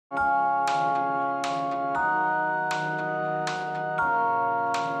The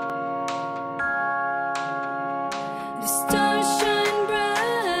stars shine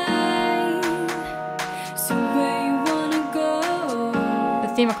bright, so where you wanna go?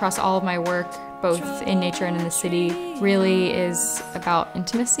 The theme across all of my work, both in nature and in the city, really is about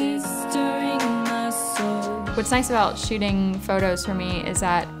intimacy. Stirring in my soul. What's nice about shooting photos for me is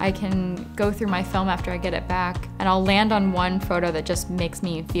that I can go through my film after I get it back and I'll land on one photo that just makes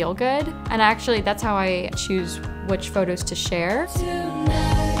me feel good. And actually, that's how I choose which photos to share.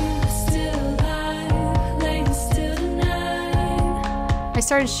 Tonight, still alive, laying still tonight. I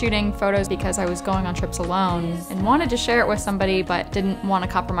started shooting photos because I was going on trips alone and wanted to share it with somebody but didn't want to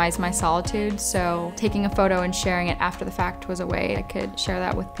compromise my solitude, so taking a photo and sharing it after the fact was a way I could share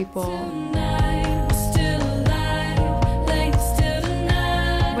that with people. Tonight, still alive, laying still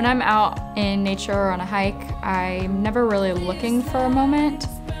tonight. When I'm out in nature or on a hike, I'm never really looking for a moment.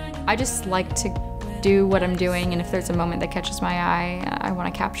 I just like to do what I'm doing, and if there's a moment that catches my eye, I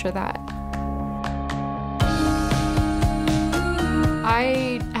want to capture that.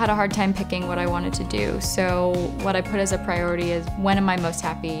 I had a hard time picking what I wanted to do, so what I put as a priority is when am I most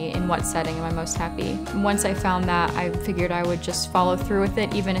happy, in what setting am I most happy. And once I found that, I figured I would just follow through with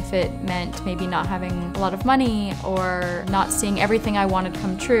it, even if it meant maybe not having a lot of money or not seeing everything I wanted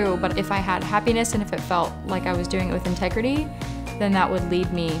come true, but if I had happiness and if it felt like I was doing it with integrity, then that would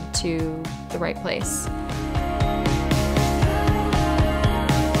lead me to the right place.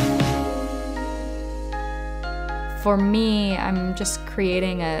 For me, I'm just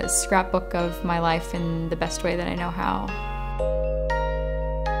creating a scrapbook of my life in the best way that I know how.